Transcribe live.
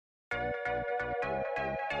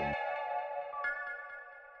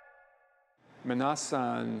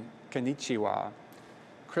Minasan konnichiwa,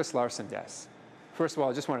 Chris Larson desu. First of all,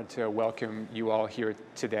 I just wanted to welcome you all here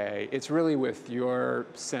today. It's really with your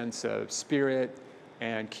sense of spirit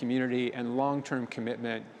and community and long-term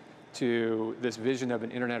commitment to this vision of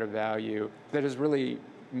an internet of value that has really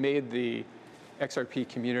made the XRP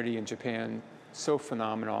community in Japan so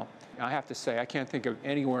phenomenal. I have to say, I can't think of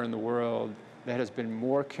anywhere in the world that has been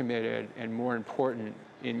more committed and more important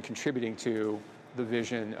in contributing to the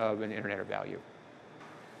vision of an internet of value.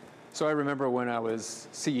 So I remember when I was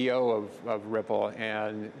CEO of Ripple,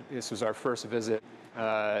 and this was our first visit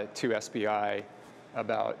to SBI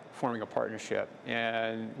about forming a partnership.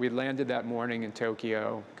 And we landed that morning in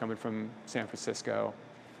Tokyo, coming from San Francisco.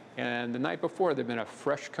 And the night before, there'd been a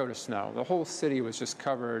fresh coat of snow. The whole city was just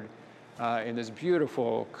covered in this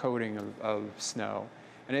beautiful coating of snow.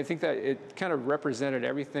 And I think that it kind of represented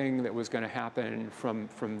everything that was going to happen from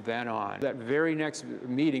then on. That very next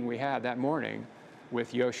meeting we had that morning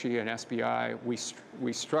with Yoshi and SBI,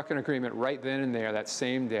 we struck an agreement right then and there that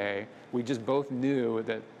same day. We just both knew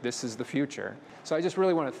that this is the future. So I just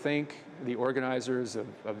really want to thank the organizers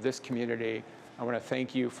of this community. I want to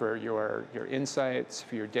thank you for your insights,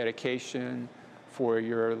 for your dedication, for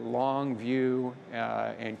your long view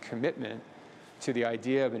and commitment to the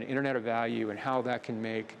idea of an internet of value and how that can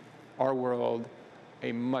make our world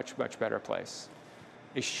a much, much better place.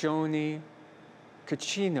 Ishoni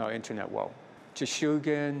kachino internet wo.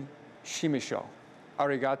 Chishugen shimisho.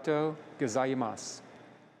 Arigato gozaimasu.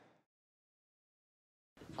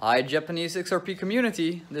 Hi Japanese XRP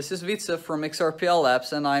community, this is Wietse from XRPL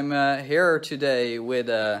Labs, and I'm here today with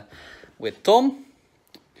Tom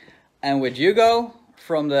and with Hugo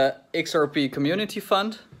from the XRP Community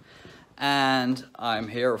Fund, and I'm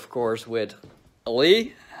here of course with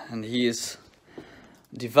Ali, and he is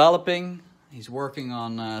developing, he's working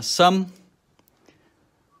on some.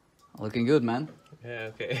 Looking good, man. Yeah,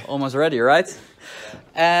 okay. Almost ready, right?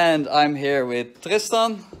 And I'm here with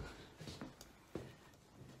Tristan.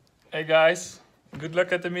 Hey guys, good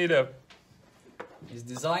luck at the meetup. He's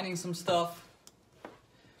designing some stuff.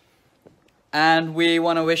 And we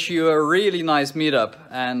want to wish you a really nice meetup.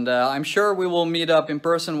 And I'm sure we will meet up in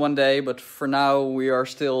person one day, but for now we are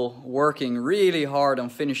still working really hard on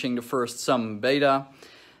finishing the first Sum beta,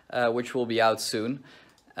 which will be out soon.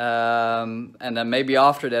 And then maybe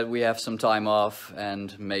after that we have some time off,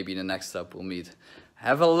 and maybe the next step we'll meet.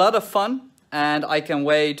 Have a lot of fun, and I can't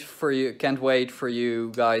wait for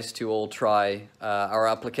you guys to all try our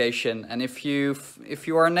application. And if you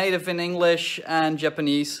are native in English and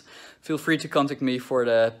Japanese, feel free to contact me for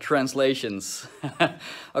the translations.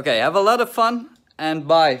 Okay, have a lot of fun, and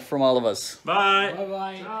bye from all of us. Bye.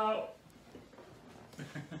 Bye-bye. Ciao.